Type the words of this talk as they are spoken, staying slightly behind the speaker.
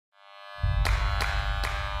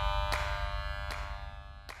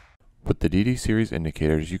With the DD series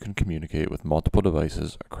indicators, you can communicate with multiple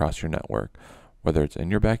devices across your network, whether it's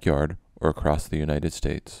in your backyard or across the United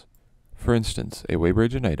States. For instance, a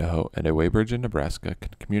weighbridge in Idaho and a weighbridge in Nebraska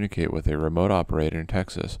can communicate with a remote operator in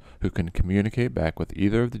Texas who can communicate back with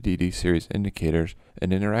either of the DD series indicators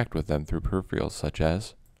and interact with them through peripherals such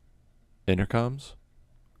as intercoms,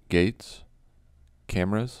 gates,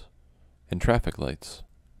 cameras, and traffic lights.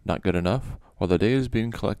 Not good enough? While the data is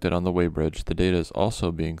being collected on the weighbridge, the data is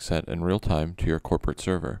also being sent in real time to your corporate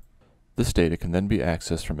server. This data can then be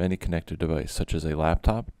accessed from any connected device such as a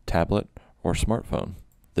laptop, tablet, or smartphone.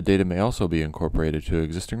 The data may also be incorporated to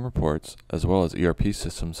existing reports, as well as ERP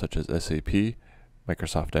systems such as SAP,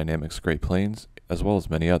 Microsoft Dynamics Great Plains, as well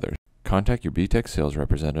as many others. Contact your B-TEK sales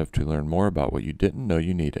representative to learn more about what you didn't know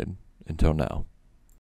you needed. Until now.